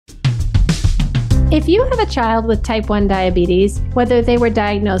If you have a child with type 1 diabetes, whether they were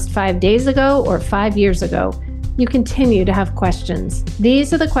diagnosed 5 days ago or 5 years ago, you continue to have questions.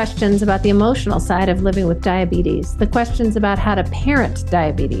 These are the questions about the emotional side of living with diabetes, the questions about how to parent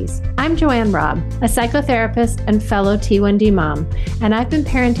diabetes. I'm Joanne Robb, a psychotherapist and fellow T1D mom, and I've been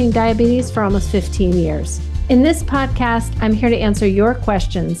parenting diabetes for almost 15 years. In this podcast, I'm here to answer your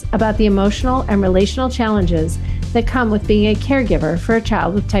questions about the emotional and relational challenges that come with being a caregiver for a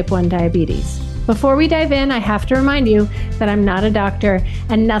child with type 1 diabetes. Before we dive in, I have to remind you that I'm not a doctor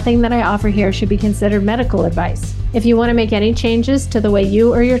and nothing that I offer here should be considered medical advice. If you want to make any changes to the way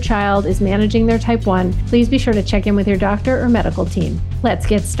you or your child is managing their type 1, please be sure to check in with your doctor or medical team. Let's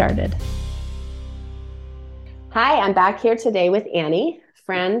get started. Hi, I'm back here today with Annie,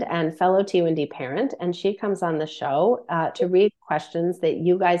 friend and fellow T1D parent, and she comes on the show to read questions that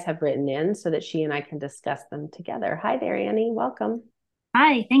you guys have written in so that she and I can discuss them together. Hi there, Annie. Welcome.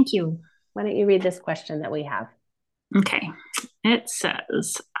 Hi, thank you. Why don't you read this question that we have? Okay. It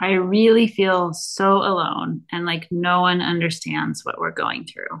says, I really feel so alone and like no one understands what we're going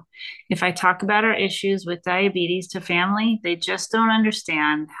through. If I talk about our issues with diabetes to family, they just don't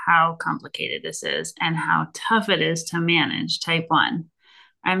understand how complicated this is and how tough it is to manage type 1.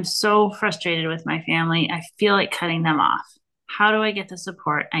 I'm so frustrated with my family. I feel like cutting them off. How do I get the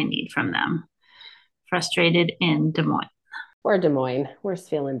support I need from them? Frustrated in Des Moines. Or Des Moines. We're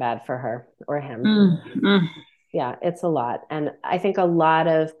feeling bad for her or him. Yeah, it's a lot. And I think a lot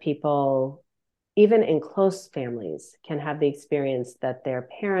of people, even in close families, can have the experience that their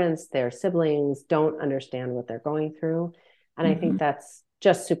parents, their siblings don't understand what they're going through. And I think that's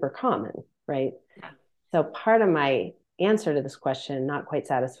just super common, right? So part of my answer to this question, not quite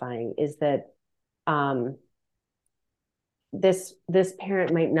satisfying, is that this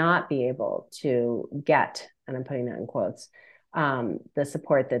parent might not be able to get, and I'm putting that in quotes, the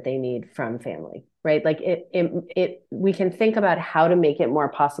support that they need from family, right? Like we can think about how to make it more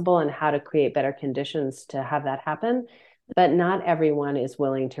possible and how to create better conditions to have that happen, but not everyone is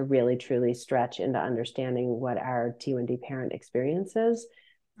willing to really truly stretch into understanding what our T1D parent experiences,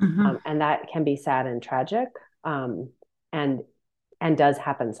 and that can be sad and tragic, and does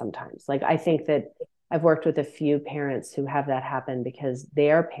happen sometimes. Like I think that I've worked with a few parents who have that happen because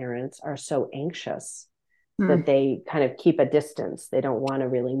their parents are so anxious that they kind of keep a distance. They don't want to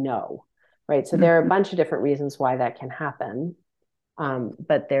really know, right? So there are a bunch of different reasons why that can happen.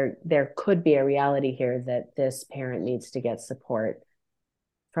 But there could be a reality here that this parent needs to get support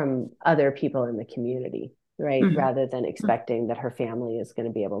from other people in the community, right? Rather than expecting that her family is going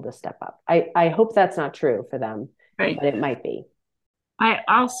to be able to step up. I hope that's not true for them, right. But it might be. I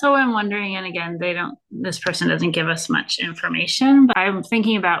also am wondering, and again, this person doesn't give us much information, but I'm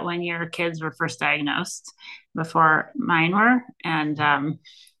thinking about when your kids were first diagnosed before mine were. And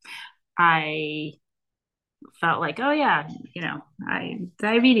I felt like, oh yeah,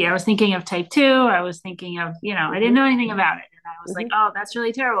 diabetes. I was thinking of type 2. I was thinking of, I didn't know anything about it. And I was like, oh, that's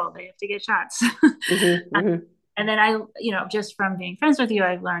really terrible. They have to get shots. And then I, just from being friends with you,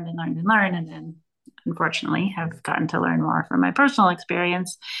 I've learned and learned and learned. And then unfortunately have gotten to learn more from my personal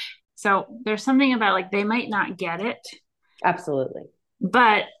experience. So there's something about like, they might not get it. Absolutely.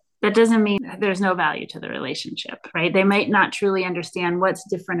 But that doesn't mean there's no value to the relationship, right? They might not truly understand what's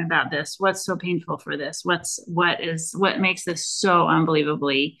different about this, what's so painful for this, what makes this so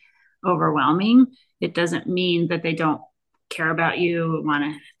unbelievably overwhelming. It doesn't mean that they don't care about you, want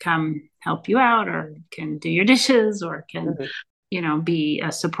to come help you out, or can do your dishes, or can, be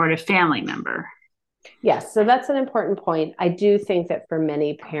a supportive family member. Yes, so that's an important point. I do think that for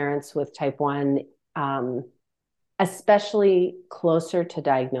many parents with type 1, especially closer to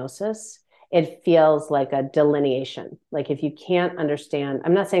diagnosis, it feels like a delineation. Like if you can't understand,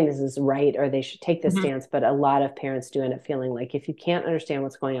 I'm not saying this is right or they should take this stance, but a lot of parents do end up feeling like if you can't understand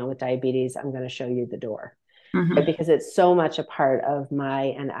what's going on with diabetes, I'm going to show you the door. Right? Because it's so much a part of my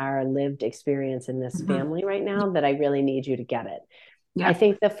and our lived experience in this family right now that I really need you to get it. Yeah. I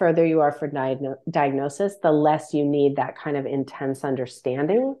think the further you are for diagnosis, the less you need that kind of intense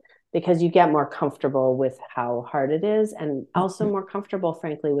understanding, because you get more comfortable with how hard it is, and also more comfortable,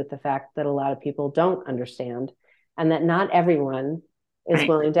 frankly, with the fact that a lot of people don't understand and that not everyone is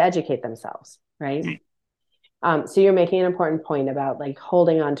willing to educate themselves, right? So you're making an important point about like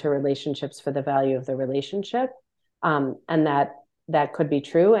holding on to relationships for the value of the relationship, and that could be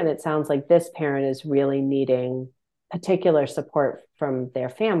true. And it sounds like this parent is really needing particular support from their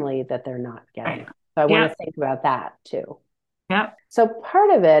family that they're not getting. So I want to think about that too. Yeah. So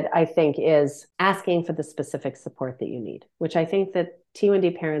part of it, I think, is asking for the specific support that you need, which I think that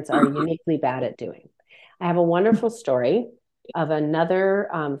T1D parents are uniquely bad at doing. I have a wonderful story of another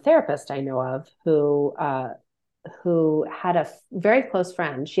therapist I know of who had a very close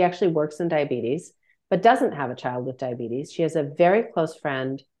friend. She actually works in diabetes, but doesn't have a child with diabetes. She has a very close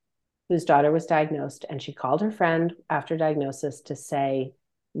friend whose daughter was diagnosed, and she called her friend after diagnosis to say,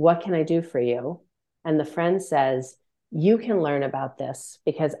 "What can I do for you?" And the friend says, "You can learn about this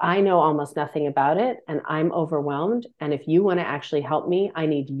because I know almost nothing about it and I'm overwhelmed. And if you want to actually help me, I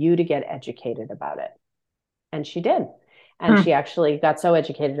need you to get educated about it." And she did. And she actually got so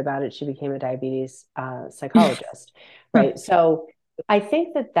educated about it, she became a diabetes psychologist, right? So I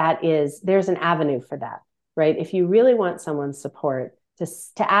think there's an avenue for that, right? If you really want someone's support,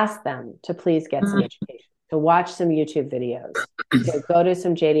 to ask them to please get some education, to watch some YouTube videos, to go to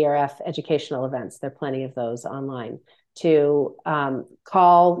some JDRF educational events. There are plenty of those online. To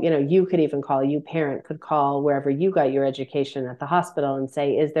call, you could even call, you parent could call wherever you got your education at the hospital and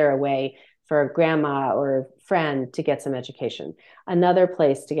say, is there a way for a grandma or friend to get some education? Another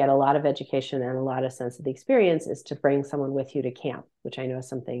place to get a lot of education and a lot of sense of the experience is to bring someone with you to camp, which I know is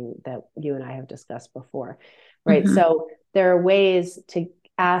something that you and I have discussed before, right? So there are ways to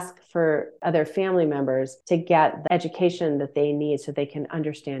ask for other family members to get the education that they need so they can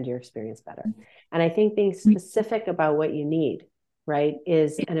understand your experience better. And I think being specific about what you need, right,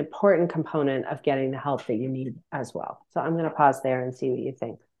 is an important component of getting the help that you need as well. So I'm going to pause there and see what you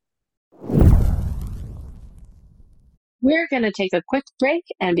think. We're going to take a quick break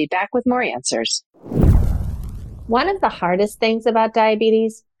and be back with more answers. One of the hardest things about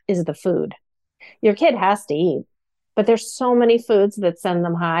diabetes is the food. Your kid has to eat, but there's so many foods that send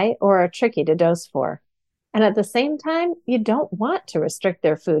them high or are tricky to dose for. And at the same time, you don't want to restrict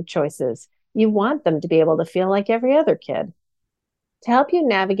their food choices. You want them to be able to feel like every other kid. To help you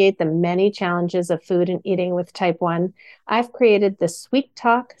navigate the many challenges of food and eating with type 1, I've created the Sweet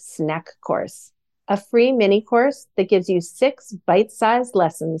Talk Snack Course, a free mini course that gives you 6 bite-sized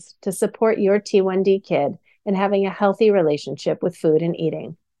lessons to support your T1D kid in having a healthy relationship with food and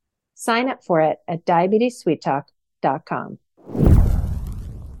eating. Sign up for it at diabetessweettalk.com.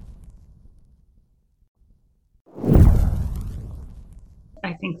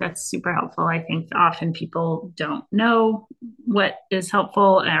 I think that's super helpful. I think often people don't know what is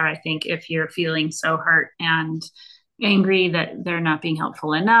helpful. Or I think if you're feeling so hurt and angry that they're not being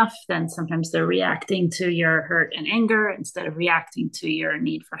helpful enough, then sometimes they're reacting to your hurt and anger instead of reacting to your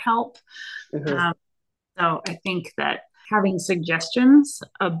need for help. So I think that having suggestions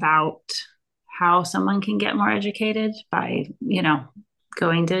about how someone can get more educated by,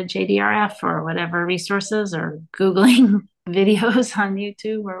 going to JDRF or whatever resources or Googling videos on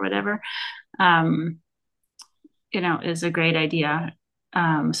YouTube or whatever, is a great idea,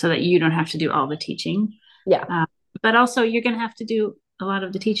 so that you don't have to do all the teaching. Yeah. But also you're going to have to do a lot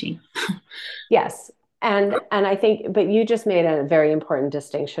of the teaching. Yes. And I think, but you just made a very important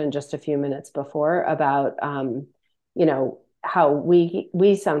distinction just a few minutes before about, how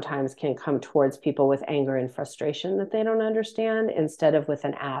we sometimes can come towards people with anger and frustration that they don't understand, instead of with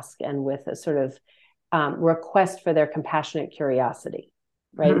an ask and with a sort of request for their compassionate curiosity,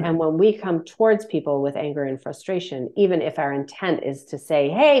 right? And when we come towards people with anger and frustration, even if our intent is to say,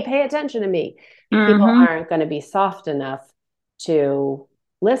 hey, pay attention to me, people aren't going to be soft enough to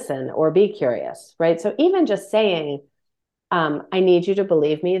listen or be curious, right? So even just saying, I need you to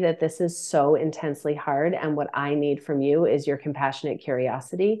believe me that this is so intensely hard, and what I need from you is your compassionate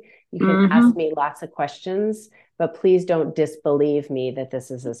curiosity. You can ask me lots of questions, but please don't disbelieve me that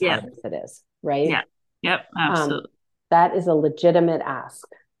this is as hard as it is, right? Yeah. Yep. Absolutely. That is a legitimate ask.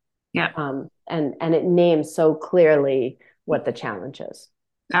 Yeah. And it names so clearly what the challenge is.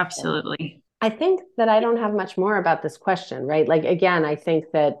 Absolutely. I think that I don't have much more about this question, right? Like, again, I think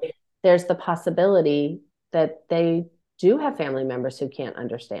that there's the possibility that they do have family members who can't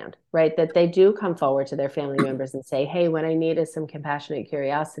understand, right? That they do come forward to their family members and say, hey, what I need is some compassionate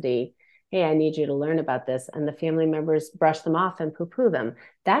curiosity. Hey, I need you to learn about this. And the family members brush them off and poo-poo them.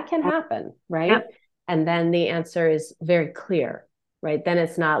 That can happen, right? Yep. And then the answer is very clear, right? Then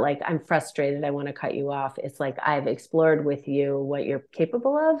it's not like, I'm frustrated, I want to cut you off. It's like, I've explored with you what you're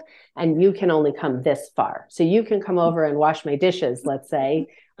capable of, and you can only come this far. So you can come over and wash my dishes, let's say,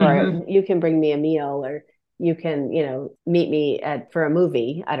 or you can bring me a meal, or you can, meet me for a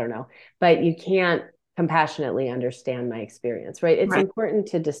movie. I don't know, but you can't compassionately understand my experience, right? It's important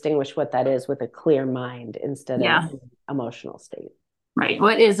to distinguish what that is with a clear mind instead of an emotional state. Right.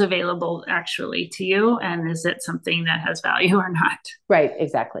 What is available actually to you? And is it something that has value or not? Right.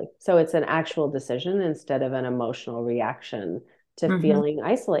 Exactly. So it's an actual decision instead of an emotional reaction to feeling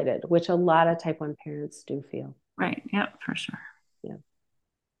isolated, which a lot of type 1 parents do feel. Right. Yep, for sure. Yeah.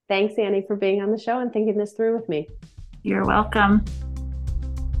 Thanks, Annie, for being on the show and thinking this through with me. You're welcome.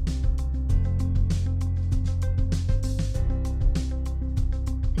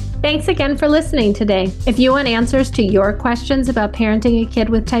 Thanks again for listening today. If you want answers to your questions about parenting a kid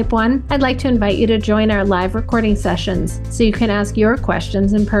with type 1, I'd like to invite you to join our live recording sessions so you can ask your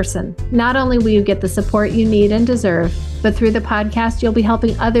questions in person. Not only will you get the support you need and deserve, but through the podcast, you'll be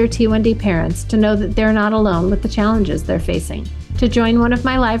helping other T1D parents to know that they're not alone with the challenges they're facing. To join one of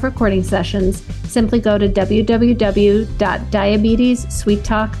my live recording sessions, simply go to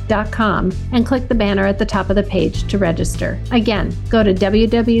www.diabetessweettalk.com and click the banner at the top of the page to register. Again, go to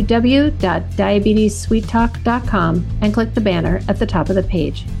www.diabetessweettalk.com and click the banner at the top of the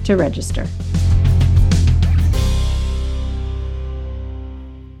page to register.